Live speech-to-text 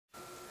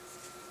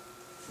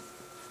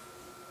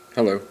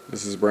Hello,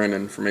 this is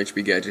Brandon from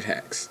HB Gadget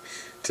Hacks.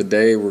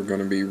 Today we're going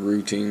to be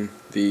rooting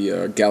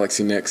the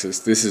Galaxy Nexus.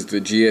 This is the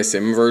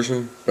GSM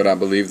version, but I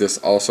believe this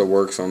also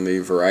works on the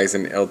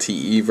Verizon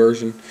LTE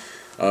version.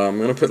 I'm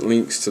going to put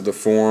links to the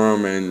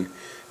forum and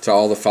to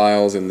all the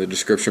files in the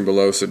description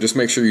below, so just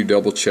make sure you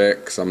double check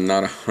because I'm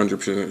not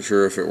 100%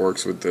 sure if it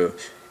works with the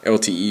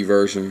LTE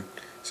version,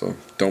 so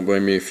don't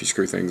blame me if you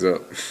screw things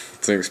up.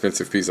 It's an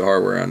expensive piece of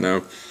hardware, I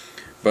know.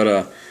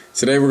 But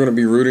today we're going to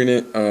be rooting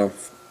it.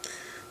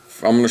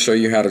 I'm going to show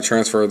you how to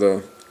transfer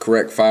the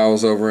correct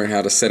files over and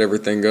how to set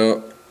everything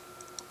up,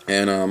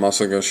 and I'm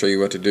also going to show you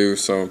what to do,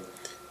 so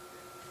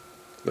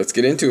let's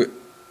get into it.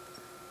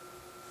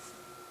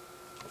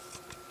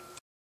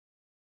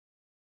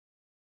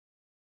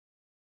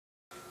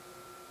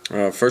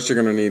 First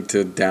you're going to need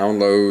to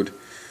download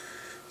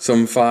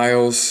some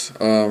files,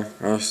 and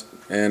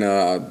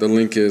the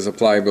link is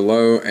applied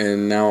below,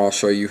 and now I'll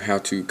show you how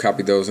to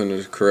copy those into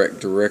the correct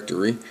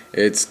directory.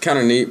 It's kind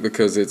of neat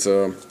because it's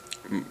a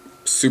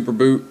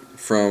Superboot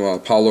from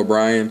Paul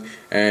O'Briens,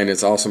 and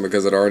it's awesome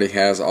because it already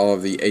has all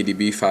of the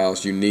ADB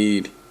files you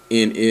need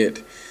in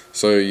it,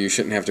 so you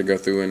shouldn't have to go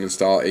through and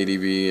install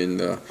ADB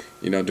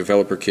and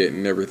developer kit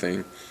and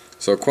everything.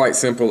 So quite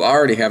simple. I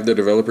already have the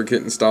developer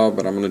kit installed,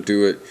 but I'm going to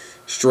do it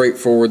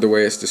straightforward the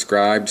way it's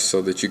described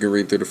so that you can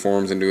read through the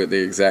forums and do it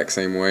the exact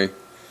same way,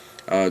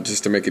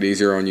 just to make it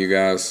easier on you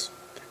guys,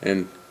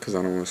 and because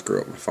I don't want to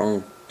screw up my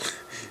phone.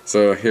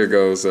 So here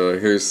goes.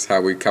 Here's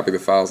how we copy the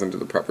files into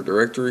the proper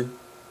directory.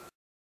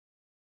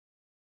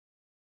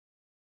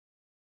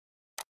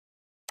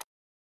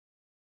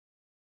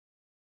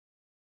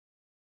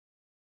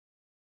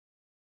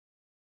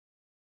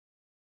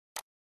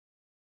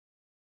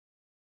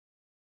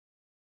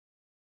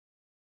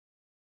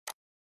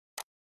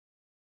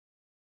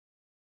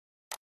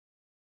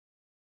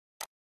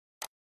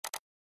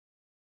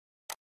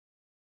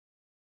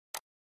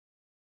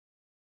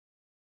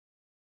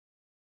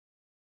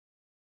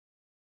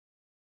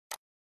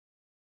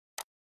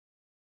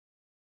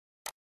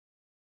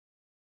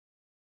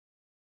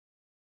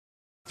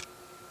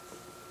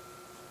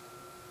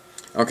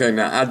 Okay,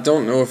 now I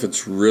don't know if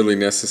it's really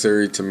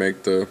necessary to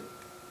make the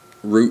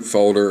root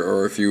folder,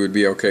 or if you would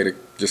be okay to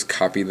just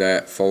copy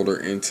that folder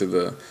into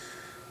the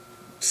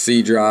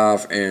C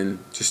drive and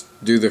just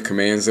do the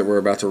commands that we're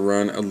about to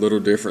run a little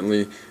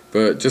differently.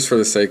 But just for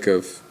the sake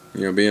of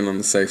being on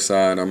the safe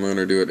side, I'm going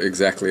to do it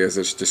exactly as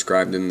it's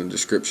described in the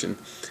description.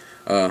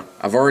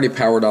 I've already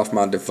powered off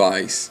my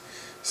device,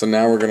 so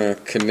now we're going to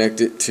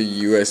connect it to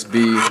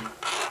USB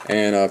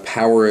and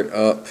power it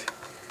up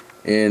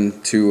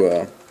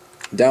into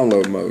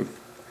download mode,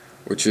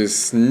 which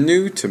is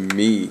new to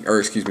me, or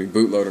excuse me,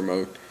 bootloader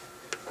mode.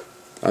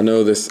 I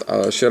know this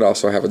should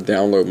also have a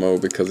download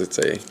mode because it's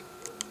a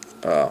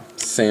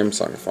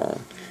Samsung phone.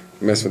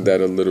 Mess with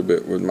that a little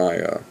bit with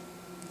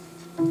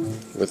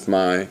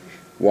my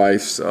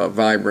wife's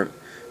Vibrant.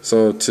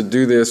 So to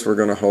do this, we're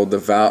going to hold the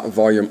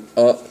volume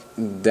up,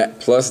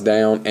 plus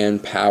down,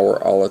 and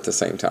power all at the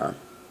same time.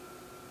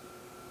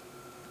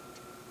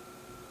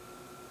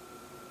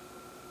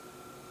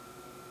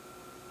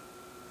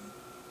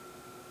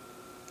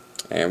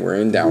 And we're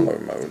in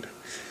download mode.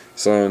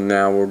 So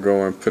now we'll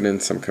go and put in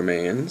some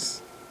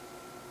commands.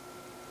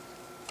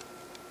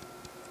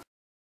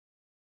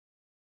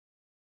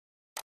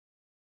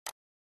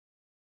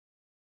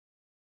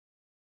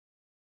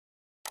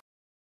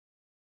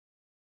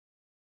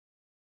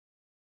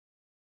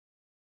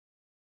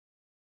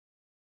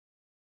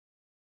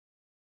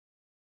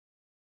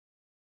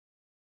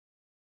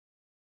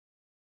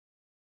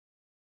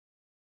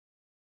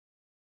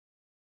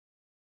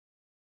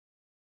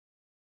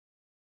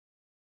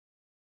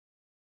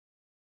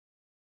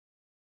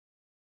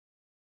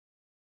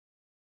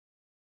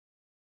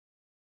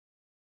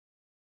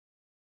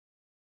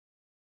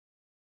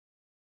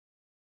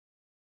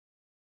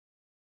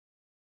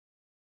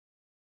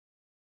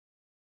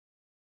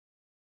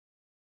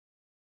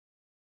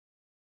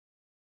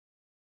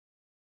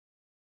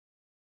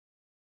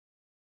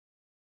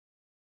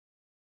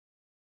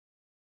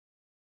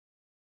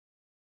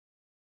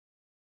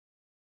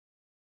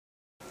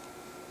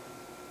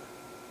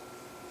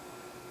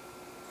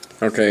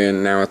 Okay,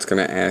 and now it's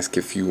going to ask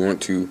if you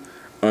want to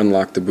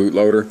unlock the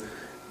bootloader.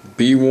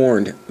 Be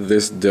warned,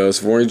 this does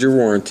void your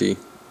warranty,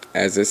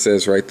 as it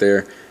says right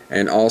there,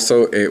 and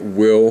also it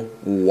will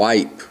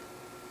wipe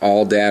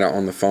all data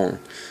on the phone.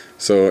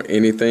 So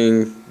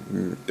anything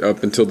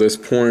up until this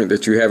point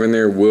that you have in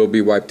there will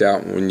be wiped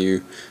out when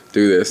you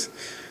do this.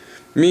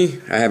 Me,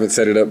 I haven't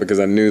set it up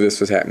because I knew this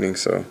was happening,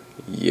 so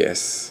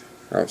yes.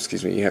 Oh,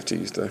 excuse me, you have to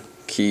use the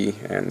key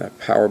and the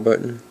power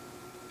button.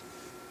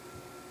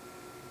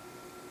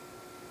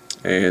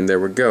 And there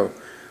we go.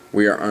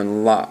 We are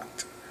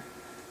unlocked.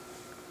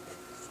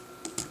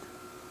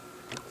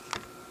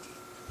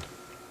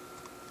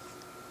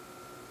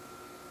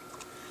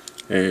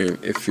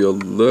 And if you'll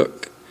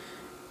look,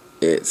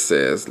 it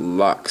says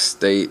lock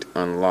state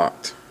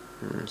unlocked.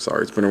 I'm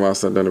sorry, it's been a while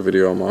since I've done a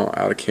video. I'm all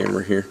out of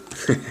camera here.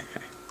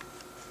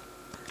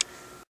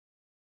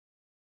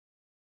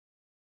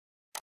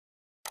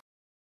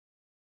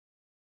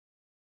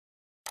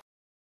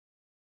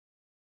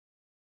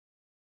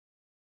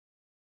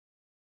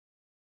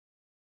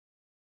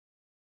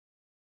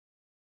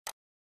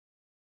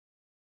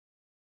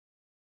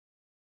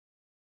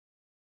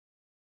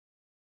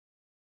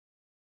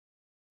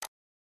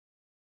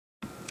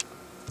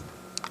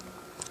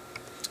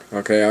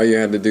 Okay, all you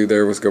had to do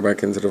there was go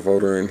back into the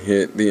folder and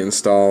hit the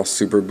install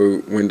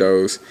Superboot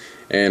Windows,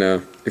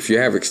 and if you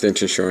have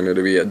extensions showing,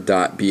 it'll be a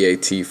 .bat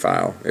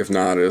file. If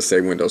not, it'll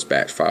say Windows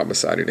batch file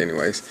beside it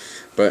anyways.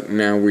 But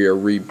now we are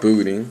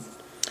rebooting,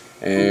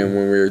 and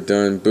when we're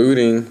done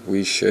booting,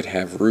 we should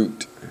have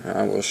root.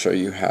 I will show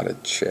you how to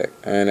check,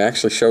 and it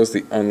actually shows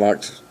the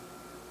unlocked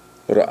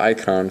little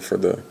icon for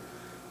the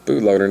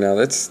bootloader. Now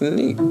that's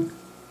neat.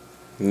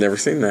 Never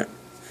seen that.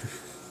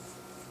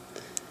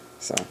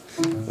 So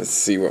let's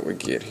see what we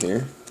get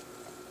here.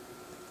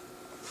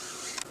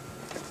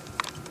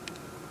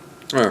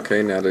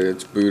 Okay, now that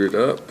it's booted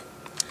up,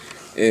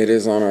 it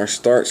is on our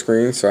start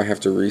screen, so I have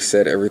to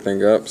reset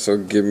everything up. So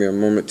give me a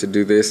moment to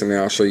do this, and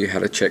then I'll show you how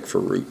to check for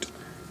root.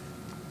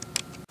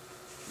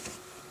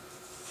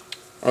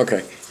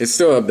 Okay, it's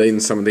still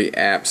updating some of the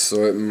apps,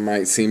 so it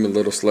might seem a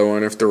little slow,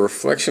 and if the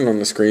reflection on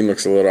the screen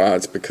looks a little odd,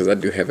 it's because I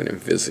do have an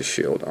Invisi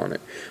shield on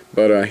it.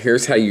 But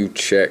here's how you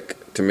check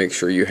to make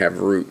sure you have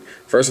root.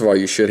 First of all,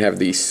 you should have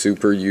the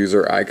super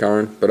user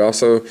icon, but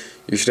also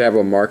you should have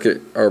a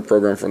market or a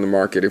program from the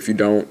market. If you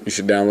don't, you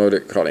should download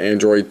it, called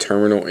Android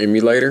Terminal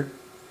Emulator,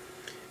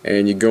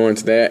 and you go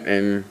into that,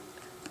 and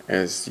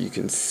as you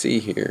can see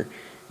here,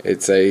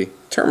 it's a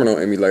terminal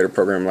emulator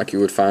program like you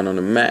would find on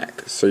a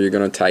Mac. So you're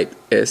going to type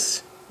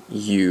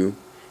SU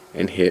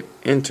and hit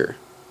enter,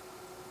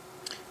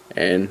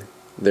 and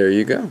there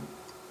you go.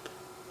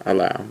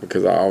 Allow,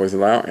 because I always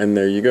allow, and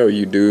there you go.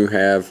 You do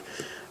have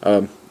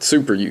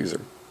super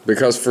user,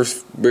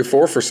 because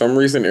before for some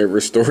reason it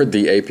restored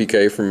the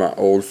APK from my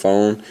old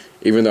phone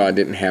even though I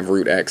didn't have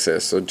root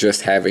access. So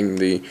just having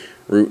the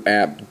root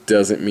app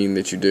doesn't mean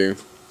that you do.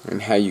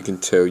 And how you can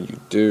tell you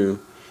do,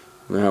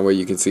 I don't know how well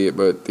you can see it,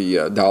 but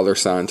the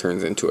 $sign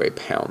turns into a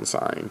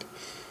 £sign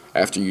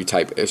after you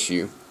type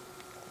SU.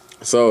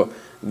 So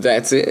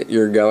that's it.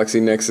 Your Galaxy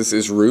Nexus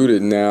is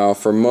rooted. Now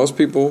for most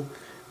people,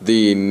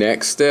 the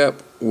next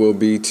step will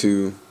be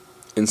to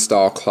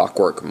install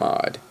Clockwork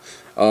Mod.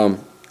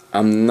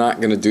 I'm not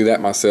going to do that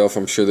myself.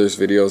 I'm sure there's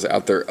videos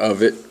out there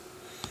of it.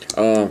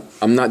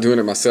 I'm not doing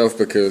it myself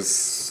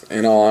because,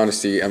 in all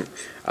honesty,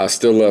 I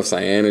still love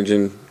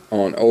cyanogen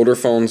on older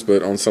phones,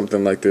 but on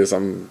something like this,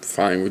 I'm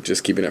fine with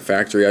just keeping it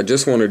factory. I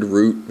just wanted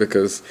root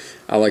because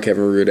I like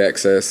having root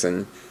access,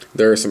 and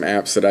there are some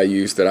apps that I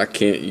use that I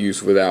can't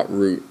use without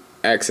root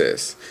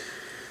access.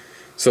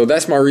 So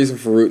that's my reason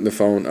for rooting the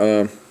phone.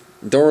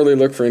 Don't really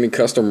look for any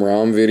custom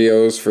ROM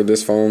videos for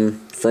this phone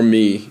from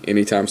me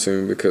anytime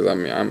soon, because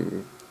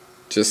I'm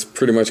just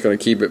pretty much going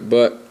to keep it.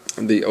 But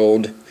the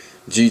old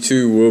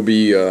G2 will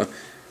be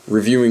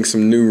reviewing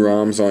some new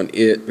ROMs on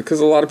it, because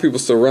a lot of people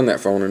still run that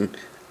phone, and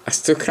I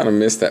still kind of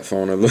miss that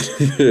phone a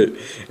little bit.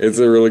 It's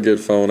a really good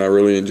phone. I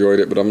really enjoyed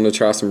it, but I'm going to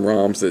try some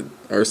ROMs that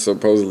are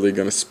supposedly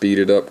going to speed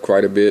it up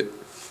quite a bit.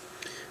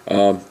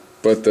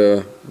 But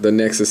the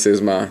Nexus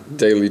is my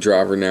daily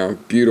driver now.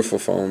 Beautiful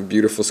phone,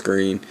 beautiful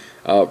screen,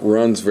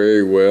 runs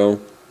very well.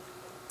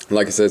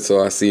 Like I said,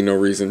 so I see no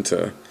reason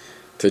to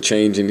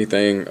change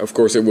anything. Of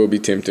course, it will be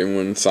tempting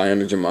when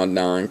Cyanogen Mod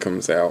 9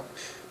 comes out,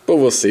 but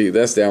we'll see.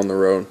 That's down the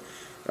road.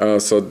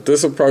 So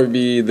this will probably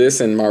be, this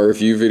and my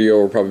review video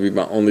will probably be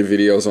my only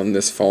videos on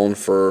this phone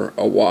for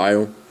a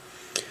while.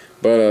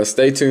 But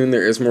stay tuned.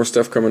 There is more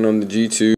stuff coming on the G2.